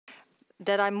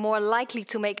that I'm more likely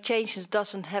to make changes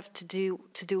doesn't have to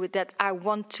do with that I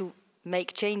want to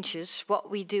make changes. What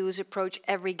we do is approach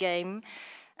every game,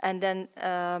 and then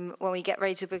when we get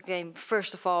ready to pick a game,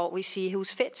 first of all we see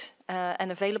who's fit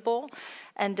and available,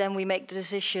 and then we make the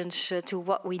decisions to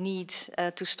what we need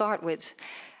to start with,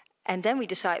 and then we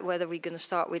decide whether we're going to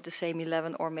start with the same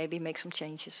 11 or maybe make some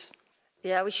changes.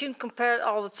 Yeah, we shouldn't compare it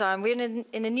all the time. We're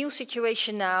in a new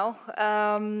situation now,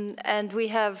 and we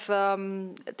have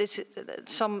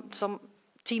some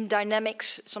team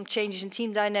dynamics, some changes in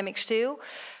team dynamics too.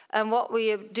 And what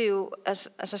we do, as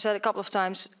I said a couple of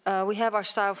times, we have our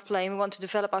style of play. And we want to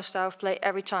develop our style of play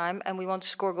every time, and we want to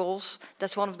score goals.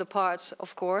 That's one of the parts,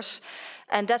 of course,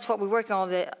 and that's what we're working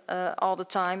on all the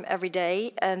time, every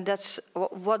day. And that's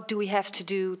what do we have to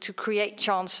do to create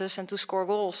chances and to score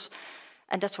goals.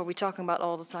 And that's what we're talking about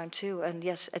all the time too. And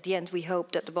yes, at the end, we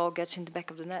hope that the ball gets in the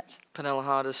back of the net. Pernille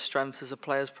Harder's strength as a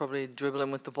player is probably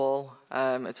dribbling with the ball.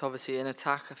 It's obviously in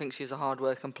attack. I think she's a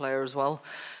hard-working player as well.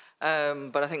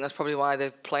 But I think that's probably why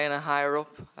they're playing her higher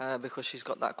up, because she's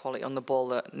got that quality on the ball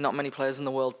that not many players in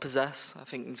the world possess. I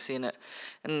think we've seen it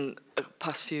in the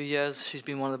past few years. She's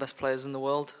been one of the best players in the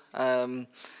world.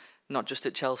 Not just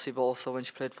at Chelsea, but also when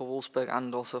she played for Wolfsburg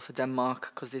and also for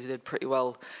Denmark, because they did pretty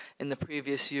well in the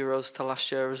previous Euros to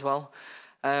last year as well.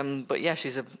 But yeah,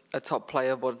 she's a top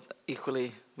player, but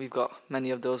equally we've got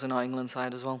many of those in our England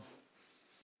side as well.